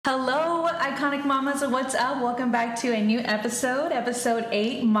Hello, iconic mamas. What's up? Welcome back to a new episode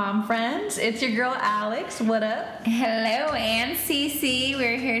 8, Mom Friends. It's your girl Alex. What up? Hello, and Cece.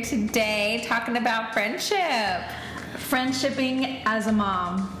 We're here today talking about friendship. Friendshipping as a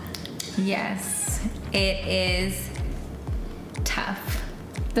mom. Yes, it is tough.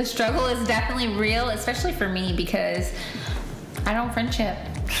 The struggle is definitely real, especially for me because I don't friendship.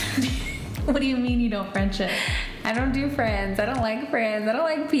 What do you mean you don't friendship? I don't do friends. I don't like friends. I don't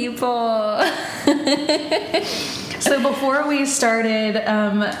like people. So before we started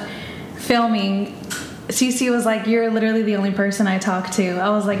filming, Cece was like, "You're literally the only person I talk to." I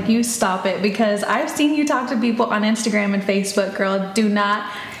was like, "You stop it," because I've seen you talk to people on Instagram and Facebook, girl. Do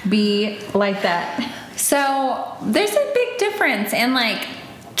not be like that. So there's a big difference in like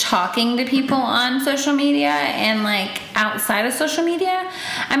talking to people on social media and like outside of social media.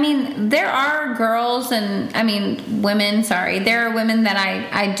 I mean, there are girls and women, sorry. There are women that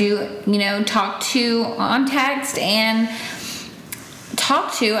I do, talk to on text and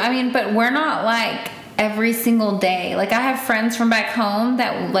talk to. But we're not like every single day. Like I have friends from back home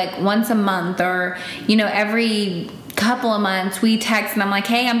that like once a month or, every couple of months we text and I'm like,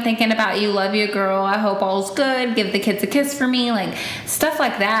 "Hey, I'm thinking about you, love you, girl, I hope all's good, give the kids a kiss for me," like stuff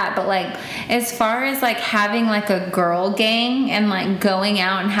like that. But like as far as like having like a girl gang and like going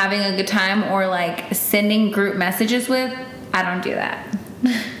out and having a good time or like sending group messages with, I don't do that.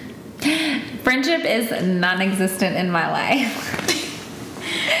 Friendship is non-existent in my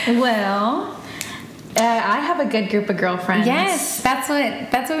life. Well, I have a good group of girlfriends. Yes, that's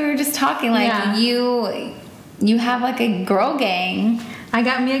what we were just talking. Like you have like a girl gang. I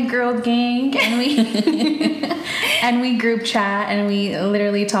got me a girl gang, and we and we group chat, and we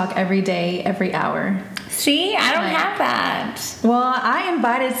literally talk every day, every hour. See, I don't have that. Well, I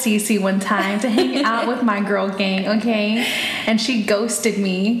invited Cece one time to hang out with my girl gang, okay? And she ghosted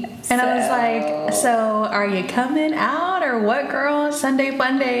me. And I was like, "So, are you coming out or what, girl? Sunday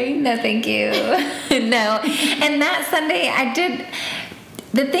fun day?" No, thank you. No. And that Sunday I did.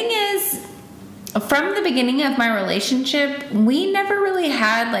 The thing is, from the beginning of my relationship, we never really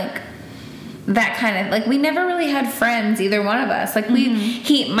had like that kind of like we never really had friends, either one of us. Like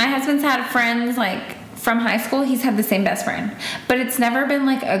my husband's had friends like from high school. He's had the same best friend, but it's never been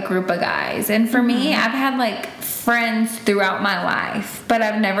like a group of guys. And for me, I've had like friends throughout my life, but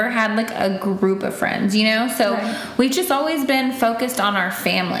I've never had like a group of friends, so we've just always been focused on our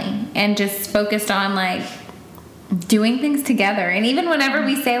family and just focused on like doing things together. And even whenever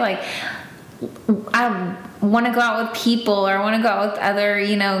we say like, I want to go out with people or I want to go out with other,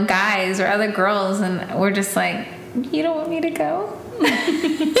 guys or other girls, and we're just like, "You don't want me to go?"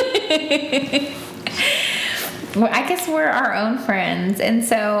 Well, I guess we're our own friends. And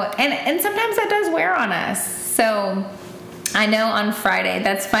so, and sometimes that does wear on us. So I know on Friday,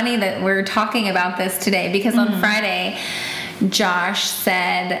 that's funny that we're talking about this today because on Friday, Josh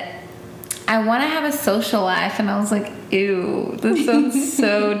said, "I want to have a social life." And I was like, "Ew, this sounds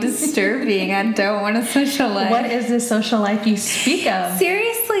so disturbing. I don't want a social life." What is this social life you speak of?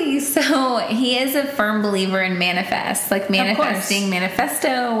 Seriously. So he is a firm believer in manifest, like manifesting,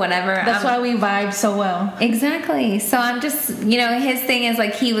 manifesto, whatever. That's why we vibe so well. Exactly. So I'm just, his thing is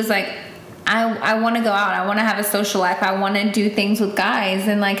like, he was like, I want to go out. I want to have a social life. I want to do things with guys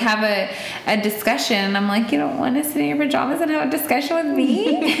and like have a discussion. I'm like, "You don't want to sit in your pajamas and have a discussion with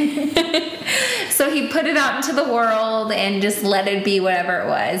me?" So he put it out into the world and just let it be whatever it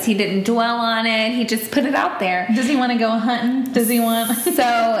was. He didn't dwell on it. He just put it out there. Does he want to go hunting? Does he want?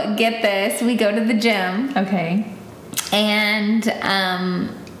 So get this. We go to the gym. Okay. And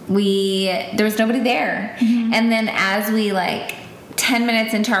there was nobody there. And then as we like 10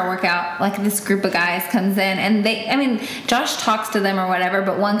 minutes into our workout, like this group of guys comes in and Josh talks to them or whatever,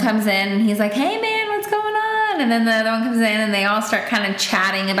 but one comes in and he's like, "Hey man, what's going on?" And then the other one comes in and they all start kind of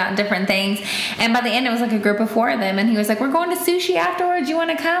chatting about different things. And by the end, it was like a group of 4 of them. And he was like, "We're going to sushi afterwards. You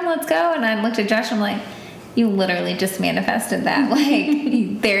want to come? Let's go." And I looked at Josh. I'm like, "You literally just manifested that.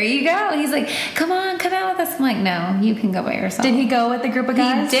 Like, there you go." And he's like, "Come on, come out with us." I'm like, "No, you can go by yourself." Did he go with the group of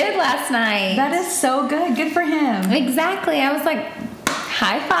guys? He did last night. That is so good. Good for him. Exactly. I was like,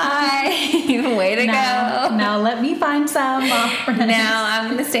 high five. Way to go. Now let me find some friends. Now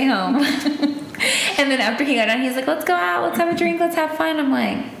I'm going to stay home. And then after he got done, he's like, "Let's go out. Let's have a drink. Let's have fun." I'm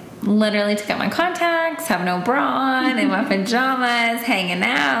like, literally took out my contacts, have no bra on, in my pajamas, hanging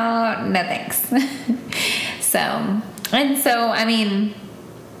out. No thanks.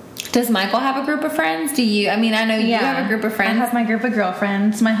 Does Michael have a group of friends? Do you? I know you have a group of friends. I have my group of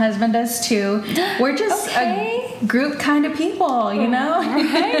girlfriends. My husband does too. We're just a group kind of people, Right.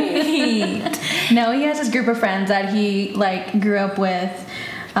 No, he has his group of friends that he like grew up with.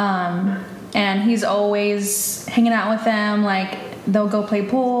 And he's always hanging out with them. Like, they'll go play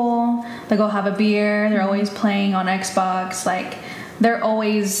pool, they'll go have a beer, they're always playing on Xbox. Like, they're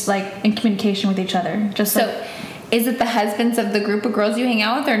always like in communication with each other. Just So, like, is it the husbands of the group of girls you hang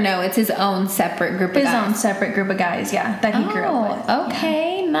out with, or no? It's his own separate group of his guys. own separate group of guys, yeah, that he grew up with.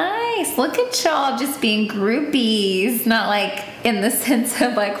 Okay, nice. Look at y'all just being groupies. Not like in the sense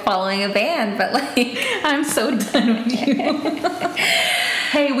of like following a band, but like I'm so done with you.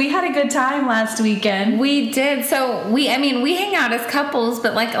 Hey, we had a good time last weekend. we did. So we hang out as couples,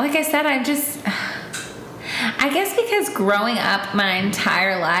 but like I said, I guess because growing up my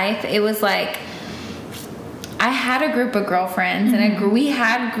entire life, it was like I had a group of girlfriends and we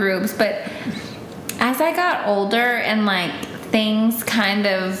had groups, but as I got older and like things kind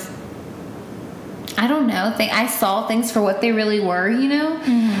of, I don't know, I saw things for what they really were, you know?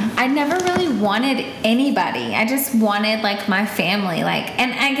 I never really wanted anybody. I just wanted like my family. Like,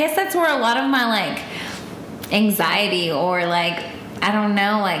 and I guess that's where a lot of my like anxiety or like, I don't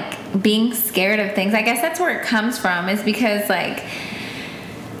know, like being scared of things, I guess that's where it comes from, is because like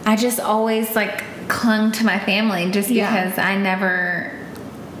I just always like clung to my family just because I never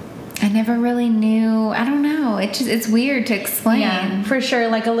really knew. I don't know. It's weird to explain. Yeah, for sure.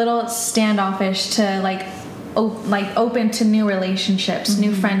 Like a little standoffish to like open to new relationships,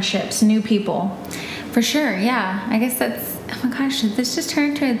 new friendships, new people. For sure. Yeah. I guess that's. Oh my gosh! Did this just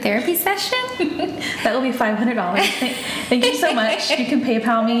turn into a therapy session? That will be $500. Thank you so much. You can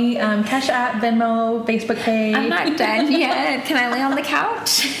PayPal me, Cash App, Venmo, Facebook page. I'm not done yet. Can I lay on the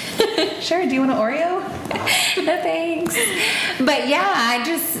couch? Sure. Do you want an Oreo? No thanks. But yeah,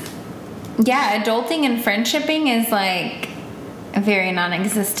 adulting and friendshipping is like very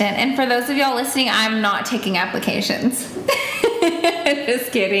non-existent. And for those of y'all listening, I'm not taking applications.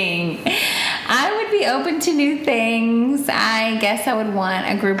 Just kidding. I would be open to new things. I guess I would want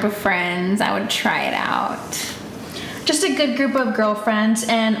a group of friends. I would try it out. Just a good group of girlfriends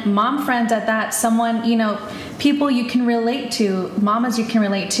and mom friends at that. Someone, people you can relate to, mamas you can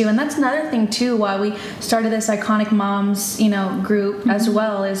relate to. And that's another thing too, why we started this Iconic Moms, group as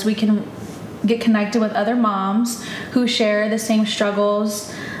well, is we can get connected with other moms who share the same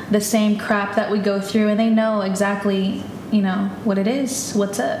struggles, the same crap that we go through, and they know exactly, what it is,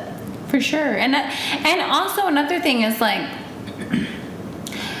 what's up. For sure. And also another thing is like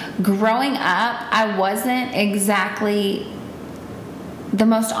growing up, I wasn't exactly the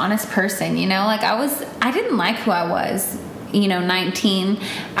most honest person, like I didn't like who I was, 19,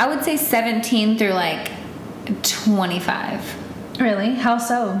 I would say 17 through like 25. Really? How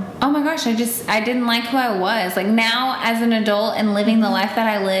so? Oh my gosh, I didn't like who I was. Like now as an adult and living the life that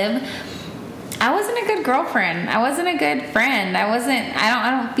I live, I wasn't a good girlfriend. I wasn't a good friend.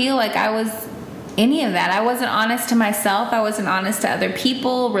 I don't feel like I was any of that. I wasn't honest to myself. I wasn't honest to other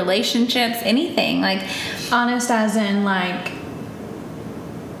people, relationships, anything. Like honest as in like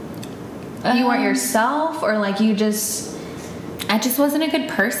you weren't yourself, or like I just wasn't a good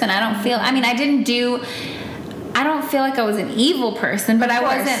person. I don't feel like I was an evil person, but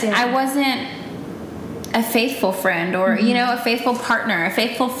I wasn't a faithful friend or, a faithful partner, a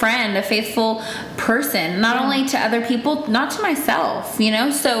faithful friend, a faithful person, not only to other people, not to myself,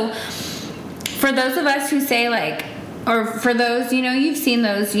 So for those of us who say like, or for those, you've seen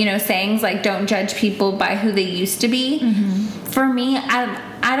those, sayings like don't judge people by who they used to be. For me,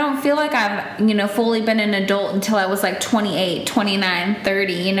 I don't feel like I've, fully been an adult until I was like 28, 29,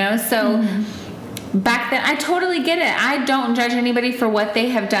 30, So back then, I totally get it. I don't judge anybody for what they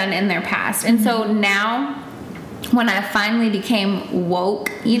have done in their past. And so now, when I finally became woke,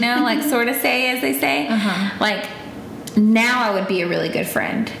 like sort of say, as they say, like now I would be a really good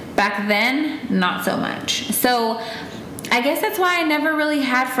friend. Back then, not so much. So I guess that's why I never really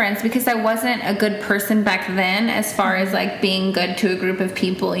had friends, because I wasn't a good person back then as far as like being good to a group of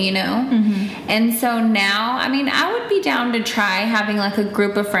people, And so now, I would be down to try having like a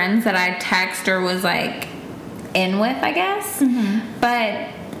group of friends that I text or was like in with, I guess. But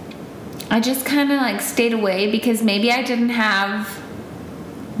I just kind of like stayed away because maybe I didn't have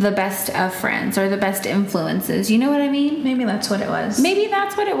the best of friends or the best influences. You know what I mean? Maybe that's what it was.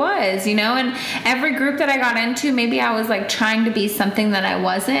 And every group that I got into, maybe I was like trying to be something that I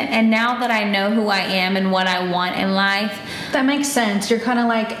wasn't. And now that I know who I am and what I want in life, that makes sense. You're kind of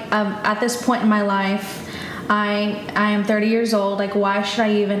like, at this point in my life, I am 30 years old. Like, why should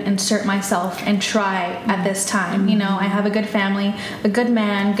I even insert myself and try at this time? I have a good family, a good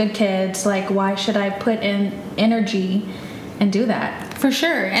man, good kids. Like, why should I put in energy and do that? For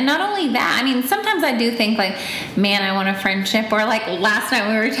sure. And not only that, I mean, sometimes I do think like, man, I want a friendship. Or like last night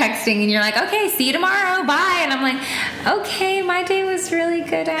we were texting and you're like, okay, see you tomorrow. Bye. And I'm like, okay, my day was really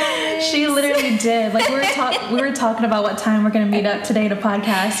good, Alex. She literally did. Like we were talking about what time we're going to meet up today to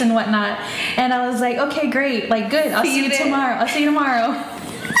podcast and whatnot. And I was like, okay, great. Like, good. I'll see you tomorrow. I'll see you tomorrow.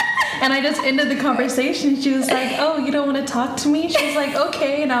 And I just ended the conversation. She was like, oh, you don't want to talk to me? She was like,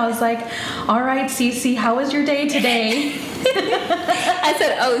 okay. And I was like, all right, Cece, how was your day today? I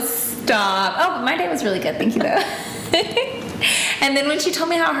said, oh, stop. Oh, my day was really good. Thank you, though. And then when she told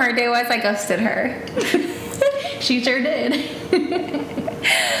me how her day was, I ghosted her. She sure did.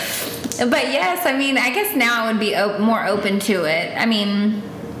 But yes, I mean, I guess now I would be more open to it. I mean,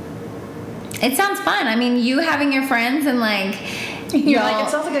 it sounds fun. I mean, you having your friends and like... You're like, it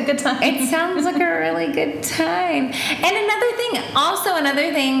sounds like a good time. It sounds like a really good time. And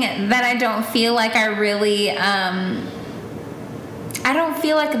another thing that I don't feel like I really, I don't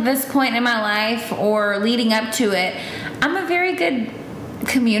feel like at this point in my life or leading up to it, I'm a very good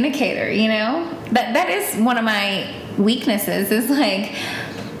communicator, you know? That is one of my weaknesses is like,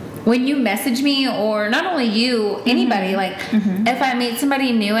 when you message me or not only you, anybody, like if I meet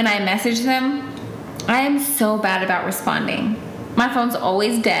somebody new and I message them, I am so bad about responding. My phone's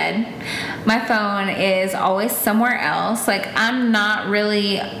always dead. My phone is always somewhere else. Like, I'm not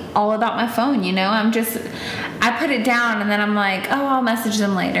really all about my phone, you know? I put it down and then I'm like, oh, I'll message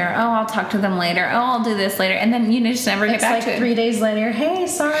them later. Oh, I'll talk to them later. Oh, I'll do this later. And then you just never get back to it. 3 days later, hey,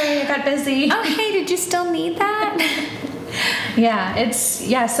 sorry, I got busy. Oh, hey, did you still need that?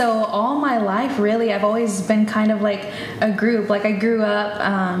 So all my life, really, I've always been kind of like a group. Like I grew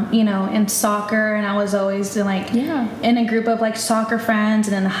up, in soccer, and I was always in a group of like soccer friends.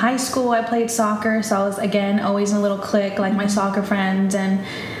 And in high school, I played soccer, so I was again always in a little clique, like my soccer friends. And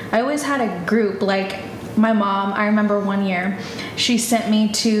I always had a group. Like my mom, I remember one year, she sent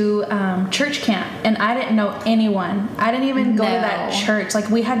me to church camp, and I didn't know anyone. I didn't even go to that church. Like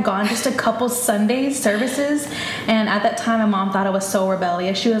we had gone just a couple Sunday services, and at that time my mom thought I was so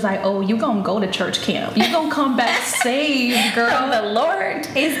rebellious. She was like, oh, you gonna go to church camp, you gonna come back saved, girl. The Lord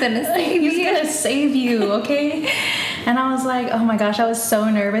is gonna save you. He's gonna save you, okay? And I was like, oh my gosh, I was so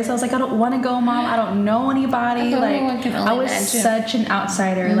nervous. I was like, I don't want to go, Mom. I don't know anybody. I was such an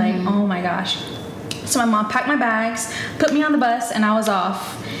outsider. Like, oh my gosh. So my mom packed my bags, put me on the bus, and I was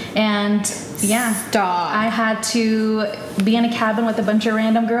off. And I had to be in a cabin with a bunch of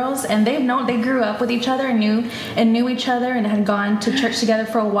random girls, and they grew up with each other and knew each other and had gone to church together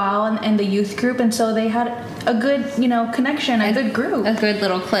for a while in the youth group, and so they had a good, connection, a good group. A good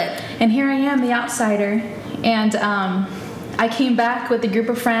little clique. And here I am, the outsider. And I came back with a group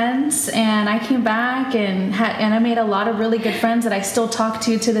of friends, and I came back and I made a lot of really good friends that I still talk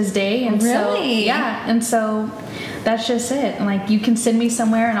to this day. And really? So that's just it. Like, you can send me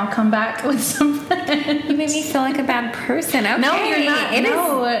somewhere and I'll come back with some friends. You made me feel like a bad person. Okay. No, you're not.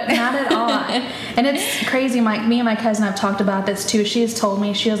 Not at all. And it's crazy. Me and my cousin have talked about this too. She has told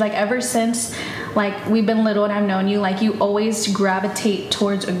me, she was like, ever since like we've been little and I've known you, like you always gravitate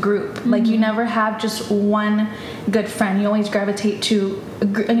towards a group. Like you never have just one good friend. You always gravitate to a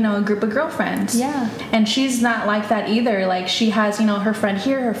group of girlfriends. Yeah. And she's not like that either. Like she has, her friend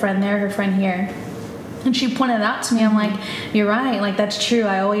here, her friend there, her friend here. And she pointed it out to me. I'm like, you're right. Like, that's true.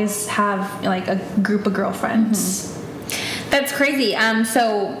 I always have, like, a group of girlfriends. That's crazy.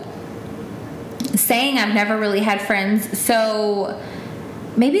 So, saying I've never really had friends. So,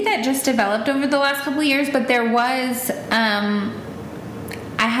 maybe that just developed over the last couple of years. But there was, I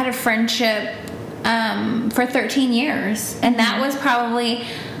had a friendship for 13 years. And that was probably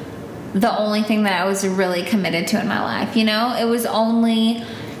the only thing that I was really committed to in my life. It was only...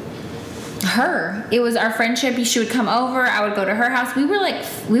 her. It was our friendship. She would come over, I would go to her house. We were like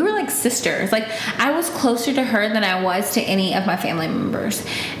sisters. Like, I was closer to her than I was to any of my family members.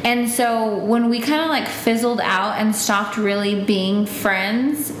 And so when we kind of like fizzled out and stopped really being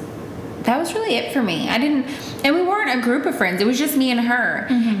friends, that was really it for me. And we weren't a group of friends. It was just me and her.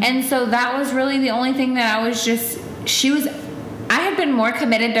 And so that was really the only thing that I had been more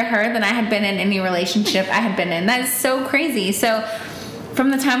committed to her than I had been in any relationship I had been in. That is so crazy. So from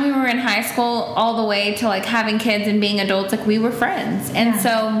the time we were in high school all the way to like having kids and being adults, like we were friends. And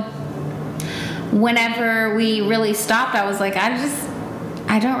so whenever we really stopped, I was like, I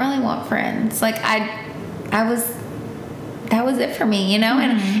don't really want friends. Like that was it for me,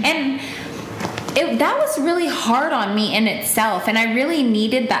 and that was really hard on me in itself. And I really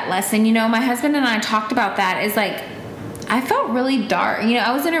needed that lesson. My husband and I talked about that. Is like, I felt really dark.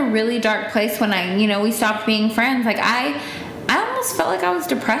 I was in a really dark place when we stopped being friends. Like I almost almost felt like I was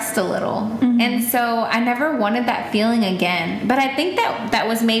depressed a little. And so I never wanted that feeling again. But I think that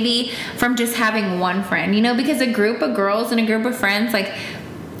was maybe from just having one friend, you know, because a group of girls and a group of friends, like,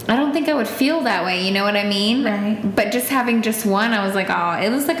 I don't think I would feel that way, you know what I mean? Right. But just having just one, I was like, oh, it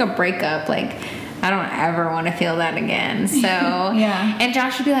was like a breakup. Like, I don't ever want to feel that again. So, Yeah. And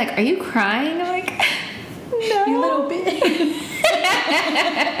Josh would be like, are you crying? I'm like, no. A little bit.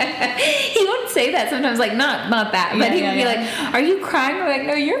 He would say that sometimes, like, not that, but he would be like, are you crying? I'm like,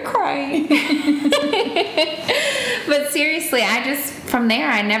 no, you're crying. But seriously, from there,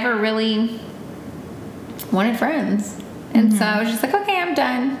 I never really wanted friends. And so I was just like, okay, I'm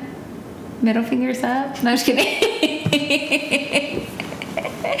done. Middle fingers up. No, I'm just kidding.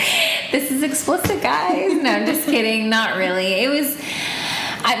 This is explicit, guys. No, I'm just kidding. Not really. It was...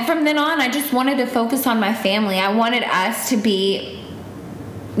 from then on, I just wanted to focus on my family. I wanted us to be,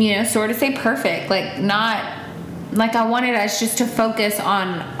 you know, sort of say perfect. Like, not... Like, I wanted us just to focus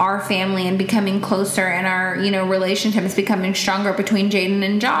on our family and becoming closer, and our, you know, relationships becoming stronger between Jaden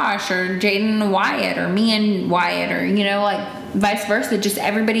and Josh, or Jaden and Wyatt, or me and Wyatt, or, you know, like, vice versa. Just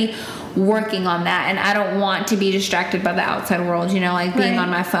everybody working on that. And I don't want to be distracted by the outside world, you know, like being on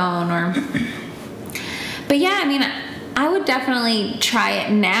my phone or... But yeah, I mean... I would definitely try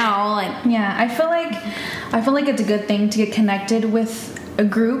it now. Like, yeah, I feel like it's a good thing to get connected with a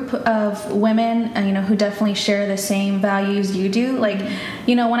group of women, you know, who definitely share the same values you do. Like,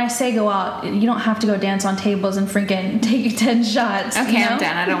 you know, when I say go out, you don't have to go dance on tables and freaking take 10 shots. Okay, you know? I'm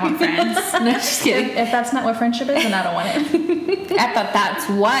done. I don't want friends. No, just kidding. If that's not what friendship is, then I don't want it. I thought that's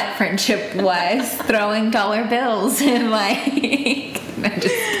what friendship was. Throwing dollar bills and like...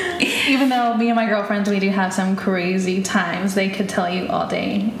 Even though me and my girlfriends, we do have some crazy times. They could tell you all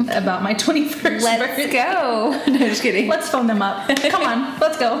day about my 21st birthday. Let's go. No, just kidding. Let's phone them up. Come on,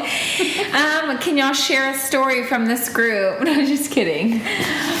 let's go. Can y'all share a story from this group? No, just kidding.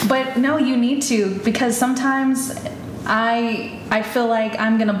 But no, you need to, because sometimes I feel like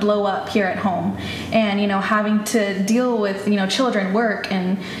I'm gonna blow up here at home, and, you know, having to deal with, you know, children, work,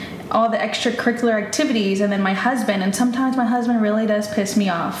 and all the extracurricular activities, and then my husband, and sometimes my husband really does piss me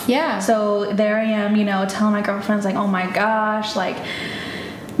off. Yeah. So there I am, you know, telling my girlfriends, like, oh my gosh, like,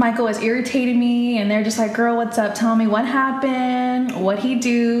 Michael has irritated me, and they're just like, girl, what's up? Tell me what happened, what'd he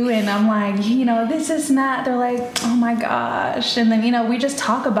do? And I'm like, you know, this is not, they're like, oh my gosh. And then, you know, we just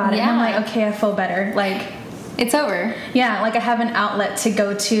talk about it, and I'm like, okay, I feel better. Like, it's over. Yeah, like I have an outlet to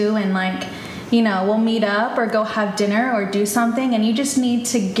go to, and like, you know, we'll meet up or go have dinner or do something, and you just need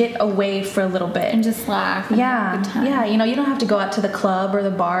to get away for a little bit. And just laugh. And have a good time. Yeah, you know, you don't have to go out to the club or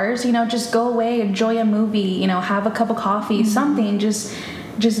the bars, you know, just go away, enjoy a movie, you know, have a cup of coffee, something, just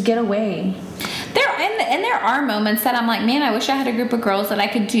get away. There are moments that I'm like, man, I wish I had a group of girls that I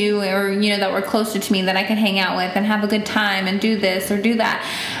could do, or, you know, that were closer to me, that I could hang out with and have a good time and do this or do that.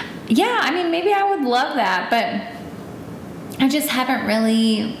 Yeah, I mean, maybe I would love that, but I just haven't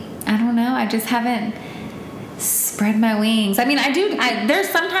really... I don't know. I just haven't spread my wings. I mean, there's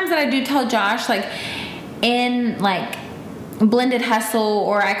sometimes that I do tell Josh, like, in, like, Blended Hustle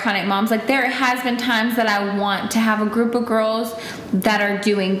or Iconic Moms, like, there has been times that I want to have a group of girls that are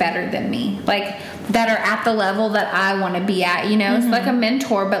doing better than me. Like, that are at the level that I want to be at, you know? It's like a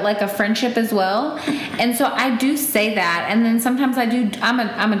mentor, but like a friendship as well. And so I do say that. And then sometimes I'm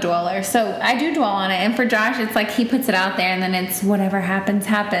a dweller. So I do dwell on it. And for Josh, it's like he puts it out there, and then it's whatever happens.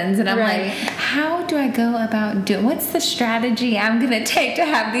 And I'm like, how do I go about what's the strategy I'm going to take to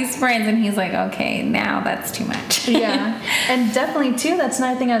have these friends? And he's like, okay, now that's too much. Yeah. And definitely too, that's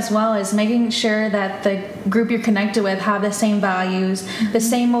another thing as well, is making sure that the group you're connected with have the same values, the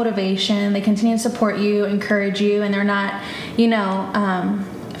same motivation. They continue to support you, encourage you, and they're not, you know,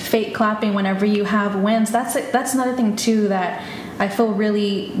 fake clapping whenever you have wins. That's another thing too that I feel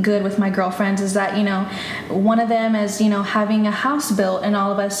really good with my girlfriends, is that, you know, one of them is, you know, having a house built, and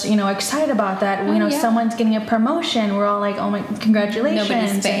all of us, you know, excited about that. You know, someone's getting a promotion. We're all like, oh my, congratulations.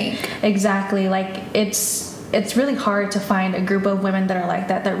 Nobody's fake. Exactly. Like, it's really hard to find a group of women that are like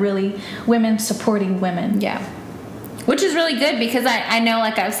that really women supporting women. Yeah. Which is really good, because I know,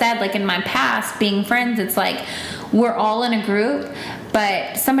 like I've said, like in my past, being friends, it's like we're all in a group,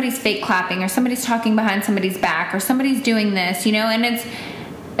 but somebody's fake clapping, or somebody's talking behind somebody's back, or somebody's doing this, you know, and that's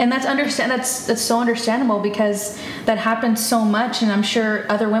so understandable, because that happens so much, and I'm sure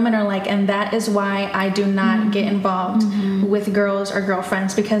other women are like, and that is why I do not get involved with girls or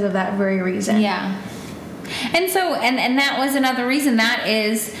girlfriends, because of that very reason. Yeah. And so, and that was another reason. That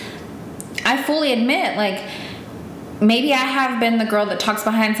is, I fully admit, like, maybe I have been the girl that talks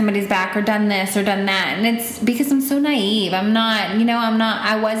behind somebody's back, or done this or done that. And it's because I'm so naive. I'm not now,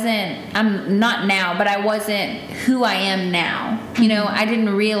 but I wasn't who I am now. You know, I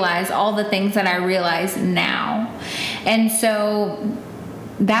didn't realize all the things that I realize now. And so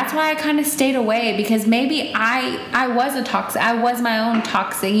that's why I kind of stayed away, because maybe I was a toxic. I was my own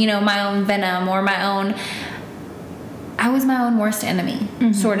toxic, you know, my own venom, or I was my own worst enemy,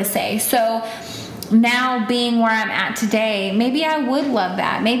 sort of say. So now being where I'm at today, maybe I would love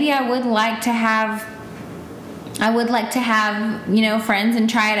that. Maybe I would like to have, you know, friends and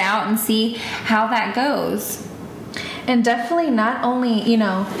try it out and see how that goes. And definitely not only, you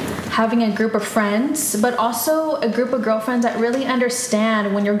know, having a group of friends, but also a group of girlfriends that really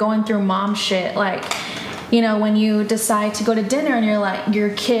understand when you're going through mom shit. Like, you know, when you decide to go to dinner and you're like, your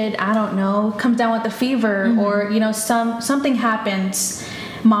kid, I don't know, comes down with a fever, or, you know, something happens,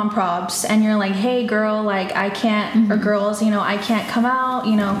 mom probs, and you're like, hey girl, like I can't, or girls, you know, I can't come out,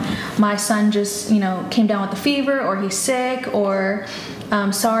 you know, my son just, you know, came down with a fever, or he's sick, or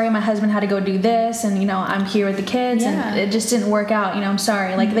sorry, my husband had to go do this, and you know, I'm here with the kids, and it just didn't work out, you know, I'm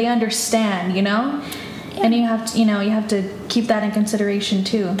sorry. Like, they understand, you know. And you have to, you know, you have to keep that in consideration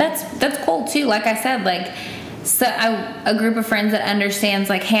too. That's cool too. Like I said, like, so a group of friends that understands,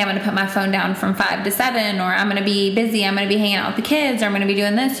 like, hey, I'm going to put my phone down from 5 to 7, or I'm going to be busy, I'm going to be hanging out with the kids, or I'm going to be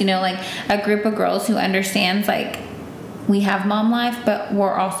doing this, you know, like a group of girls who understands, like, we have mom life, but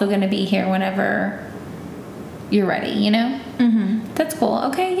we're also going to be here whenever you're ready, you know? That's cool.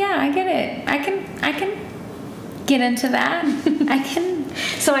 Okay, yeah, I get it. I can get into that. I can.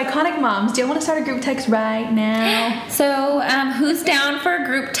 So, iconic moms, do you want to start a group text right now? So, who's down for a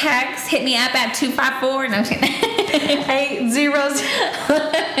group text? Hit me up at 254. No, I'm just kidding. 800.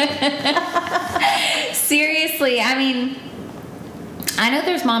 Seriously, I mean, I know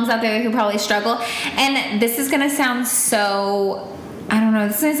there's moms out there who probably struggle, and this is gonna sound so, I don't know,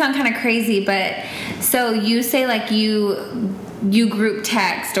 this is gonna sound kind of crazy, but so you say, like, you group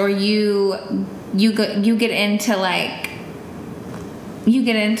text, or you get into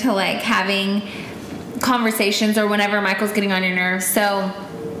having conversations, or whenever Michael's getting on your nerves. So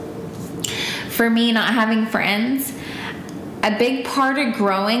for me, not having friends, a big part of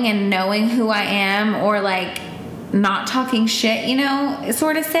growing and knowing who I am, or like not talking shit, you know,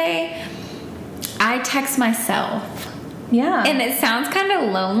 sort of say, I text myself. Yeah. And it sounds kind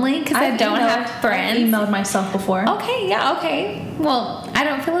of lonely because I don't have friends. I've emailed myself before. Okay, yeah, okay. Well, I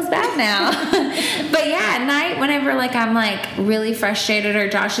don't feel as bad now. But yeah, at night, whenever like I'm like really frustrated, or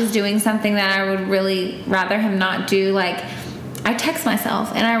Josh is doing something that I would really rather him not do, like I text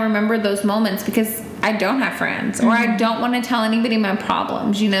myself, and I remember those moments because I don't have friends, or I don't want to tell anybody my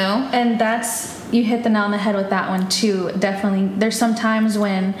problems, you know? And you hit the nail on the head with that one too. Definitely. There's some times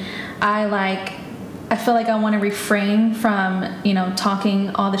when I feel like I want to refrain from, you know,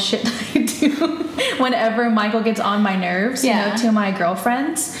 talking all the shit that I do whenever Michael gets on my nerves, you know, to my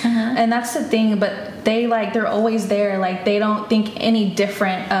girlfriends. And that's the thing, but they're always there. Like, they don't think any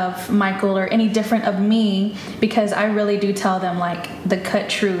different of Michael or any different of me, because I really do tell them, like, the cut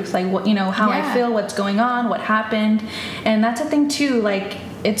truth, like, what, you know, how I feel, what's going on, what happened. And that's a thing too, like,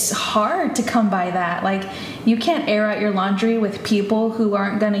 it's hard to come by that. Like, you can't air out your laundry with people who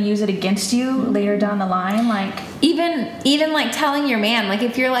aren't going to use it against you later down the line. Like, even like telling your man, like,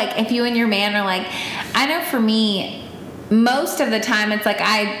 if you and your man are like, I know for me, most of the time it's like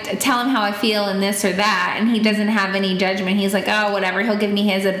I tell him how I feel and this or that, and he doesn't have any judgment. He's like, oh, whatever. He'll give me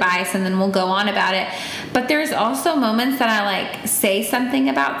his advice, and then we'll go on about it. But there's also moments that I like say something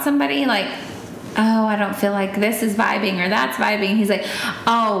about somebody, like, oh, I don't feel like this is vibing or that's vibing. He's like,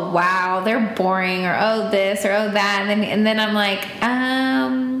 oh, wow, they're boring, or oh, this, or oh, that. And then I'm like,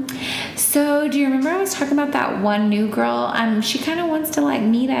 so do you remember I was talking about that one new girl? She kind of wants to like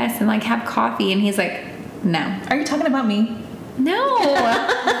meet us and like have coffee. And he's like, no. Are you talking about me? No.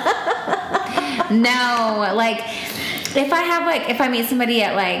 No. Like, if I meet somebody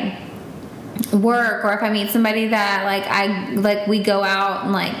at like work, or if I meet somebody that we go out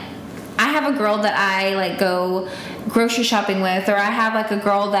and like, I have a girl that I like go grocery shopping with, or I have like a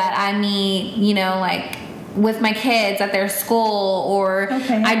girl that I meet, you know, like with my kids at their school, or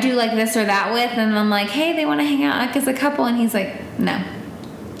I do like this or that with, and I'm like, hey, they want to hang out like as a couple, and he's like, no.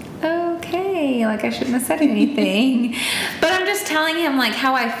 Okay, like I shouldn't have said anything. But I'm just telling him like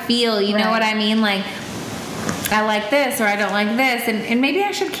how I feel, you know what I mean? Like, I like this, or I don't like this, and maybe I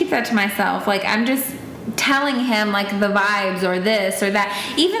should keep that to myself. Like, I'm just telling him like the vibes, or this or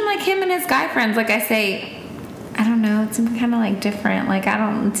that. Even like him and his guy friends, like I say, I don't know, it's kind of like different. Like,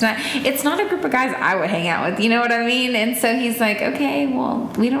 it's not a group of guys I would hang out with, you know what I mean? And so he's like, okay,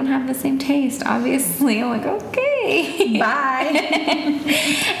 well, we don't have the same taste, obviously. I'm like, okay, bye.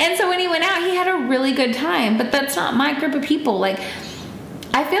 And so when he went out, he had a really good time, but that's not my group of people. Like,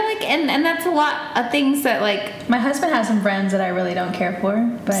 I feel like, and that's a lot of things that, like, My husband has some friends that I really don't care for,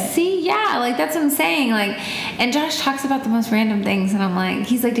 but see, yeah, like, that's what I'm saying. Like, and Josh talks about the most random things, and I'm like,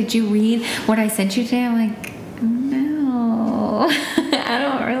 he's like, did you read what I sent you today? I'm like, no, I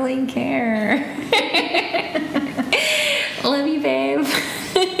don't really care. Love you, babe.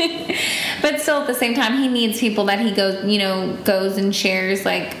 But still, at the same time, he needs people that he goes and shares,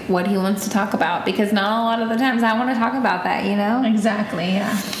 like, what he wants to talk about, because not a lot of the times I want to talk about that, exactly,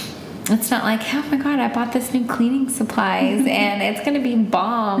 yeah. It's not like, oh my God, I bought this new cleaning supplies and it's going to be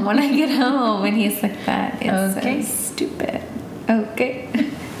bomb when I get home. And he's like, that is Okay. so stupid. Okay.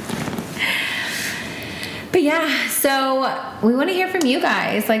 But yeah, so we want to hear from you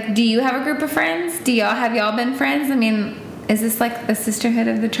guys. Like, do you have a group of friends? Have y'all been friends? I mean, is this like the sisterhood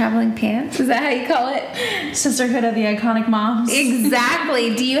of the traveling pants? Is that how you call it? Sisterhood of the iconic moms.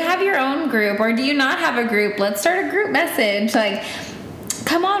 Exactly. Do you have your own group, or do you not have a group? Let's start a group message. Like,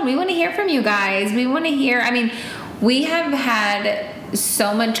 come on, we want to hear from you guys. We want to hear, I mean, we have had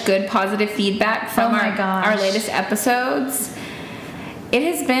so much good positive feedback from our latest episodes. It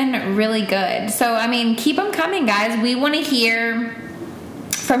has been really good. So, I mean, keep them coming, guys. We want to hear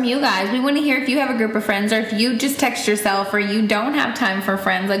from you guys. We want to hear if you have a group of friends, or if you just text yourself, or you don't have time for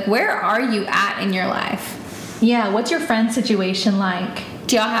friends. Like, where are you at in your life? Yeah, what's your friend situation like?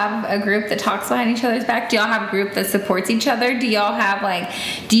 Do y'all have a group that talks behind each other's back? Do y'all have a group that supports each other? Do y'all have, like,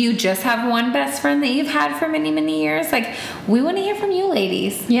 do you just have one best friend that you've had for many, many years? Like, we want to hear from you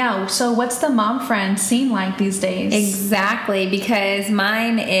ladies. Yeah, so what's the mom friend scene like these days? Exactly, because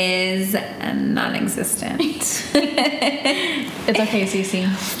mine is non-existent. It's okay,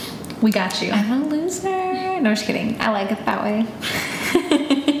 Cece. We got you. I'm a loser. No, just kidding. I like it that way.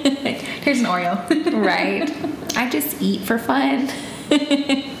 Here's an Oreo. Right. I just eat for fun.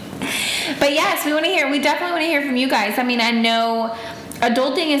 But yes, we definitely want to hear from you guys. I mean, I know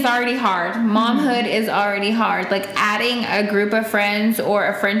adulting is already hard. Momhood is already hard. Like, adding a group of friends or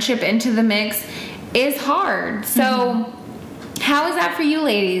a friendship into the mix is hard. So how is that for you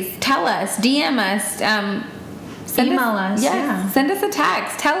ladies? Tell us, DM us, Email us. Yes, Yeah. send us a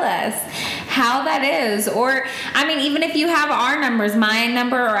text. Tell us how that is. Or, I mean, even if you have our numbers, my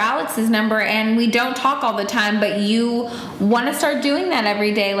number or Alex's number, and we don't talk all the time, but you want to start doing that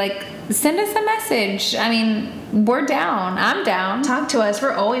every day, like, send us a message. I mean, we're down. I'm down. Talk to us.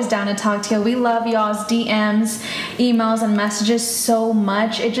 We're always down to talk to you. We love y'all's DMs, emails, and messages so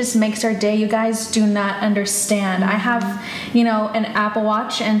much. It just makes our day. You guys do not understand. I have, an Apple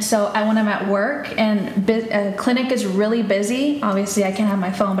Watch, and so when I'm at work and clinic is really busy, obviously I can't have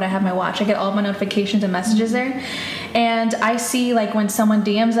my phone, but I have my watch. I get all of my notifications and messages there. And I see, like, when someone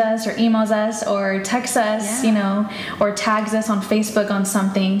DMs us or emails us or texts us, or tags us on Facebook on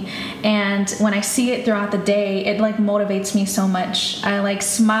something. And when I see it throughout the day, it, like, motivates me so much. I, like,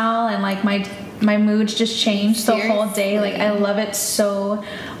 smile, and, like, my moods just change the whole day. Like, I love it so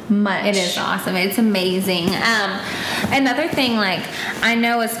much. It is awesome. It's amazing. Another thing, like, I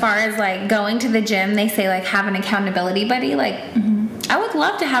know as far as, like, going to the gym, they say, like, have an accountability buddy. Like, I would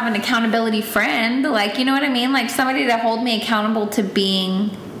love to have an accountability friend. Like, you know what I mean? Like, somebody to hold me accountable to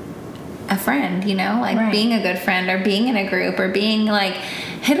being a friend, like, right. Being a good friend, or being in a group, or being, like,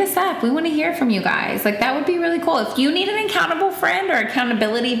 hit us up. We want to hear from you guys. Like, that would be really cool. If you need an accountable friend or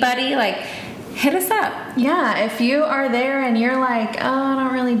accountability buddy, like, hit us up. Yeah, if you are there and you're like, oh, I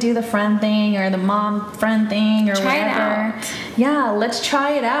don't really do the friend thing or the mom friend thing or Try it whatever. out. Yeah, let's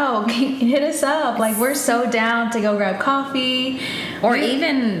try it out. Hit us up. Like, we're so down to go grab coffee. Or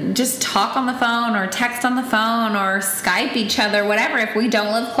even just talk on the phone, or text on the phone, or Skype each other, whatever. If we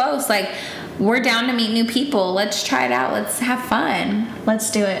don't live close, like, we're down to meet new people. Let's try it out. Let's have fun. Let's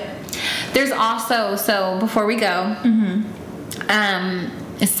do it. There's also, so before we go,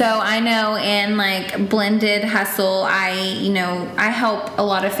 so I know in, like, Blended Hustle, I help a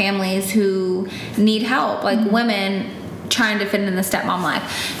lot of families who need help, like women trying to fit in the stepmom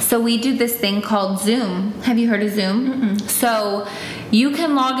life. So we do this thing called Zoom. Have you heard of Zoom? So you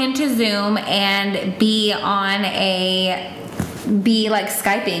can log into Zoom and be like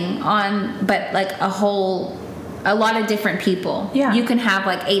Skyping on, but like a lot of different people. Yeah. You can have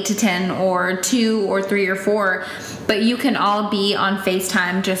like 8 to 10 or 2 or 3 or 4, but you can all be on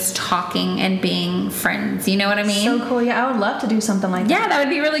FaceTime just talking and being friends. You know what I mean? So cool. Yeah, I would love to do something like that. Yeah, that would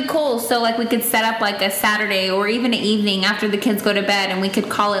be really cool. So, like, we could set up like a Saturday or even an evening after the kids go to bed, and we could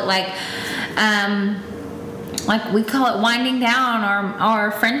call it like we call it winding down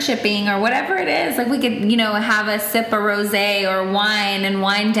or friendshipping or whatever it is. Like, we could, have a sip of rosé or wine and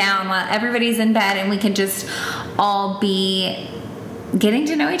wind down while everybody's in bed, and we could just all be getting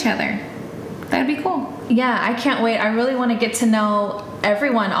to know each other. That'd be cool. Yeah, I can't wait. I really want to get to know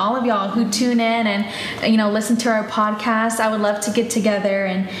everyone, all of y'all who tune in and, listen to our podcast. I would love to get together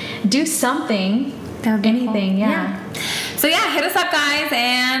and do something. That would be anything, cool. yeah. So yeah, hit us up, guys,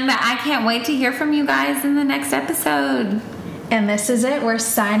 and I can't wait to hear from you guys in the next episode. And this is it. We're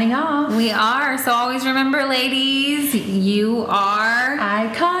signing off. We are. So always remember, ladies, you are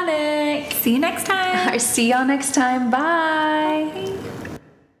iconic. See you next time. See y'all next time. Bye.